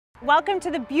Welcome to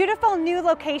the beautiful new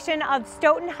location of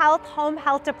Stoughton Health Home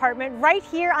Health Department right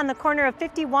here on the corner of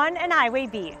 51 and Highway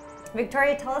B.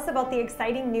 Victoria, tell us about the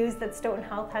exciting news that Stoughton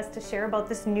Health has to share about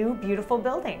this new beautiful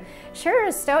building.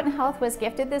 Sure, Stoughton Health was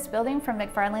gifted this building from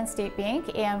McFarland State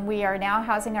Bank, and we are now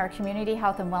housing our Community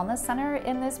Health and Wellness Center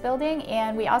in this building,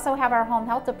 and we also have our Home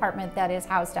Health Department that is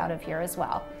housed out of here as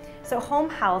well. So home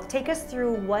health, take us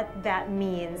through what that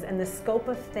means and the scope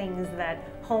of things that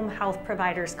home health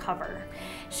providers cover.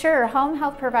 Sure, home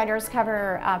health providers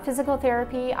cover physical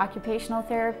therapy, occupational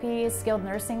therapy, skilled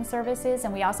nursing services,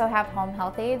 and we also have home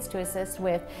health aides to assist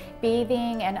with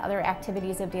bathing and other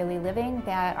activities of daily living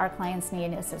that our clients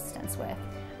need assistance with.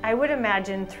 I would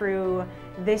imagine through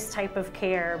this type of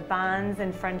care, bonds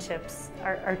and friendships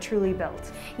are truly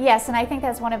built. Yes, and I think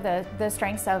that's one of the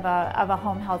strengths of a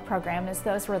home health program is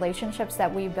those relationships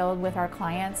that we build with our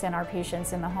clients and our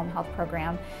patients in the home health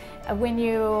program. When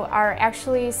you are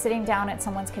actually sitting down at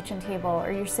someone's kitchen table,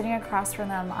 or you're sitting across from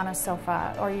them on a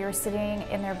sofa, or you're sitting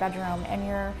in their bedroom and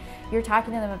you're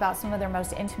talking to them about some of their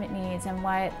most intimate needs and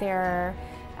what their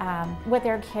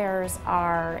cares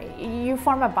are, you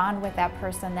form a bond with that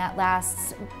person that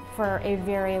lasts for a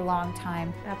very long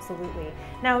time. Absolutely.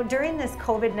 Now, during this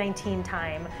COVID-19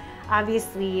 time,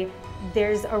 obviously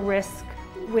there's a risk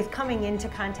with coming into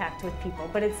contact with people,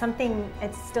 but it's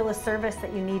still a service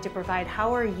that you need to provide.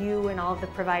 How are you and all of the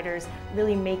providers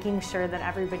really making sure that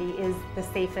everybody is the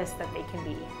safest that they can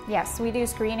be? Yes, we do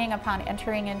screening upon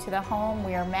entering into the home.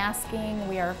 We are masking,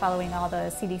 we are following all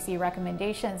the CDC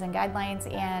recommendations and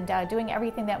guidelines, and doing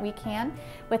everything that we can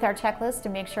with our checklist to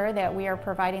make sure that we are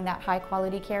providing that high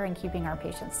quality care and keeping our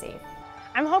patients safe.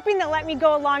 I'm hoping that let me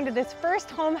go along to this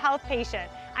first home health patient.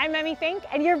 I'm Emmy Fink,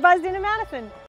 and you're buzzed into Madison.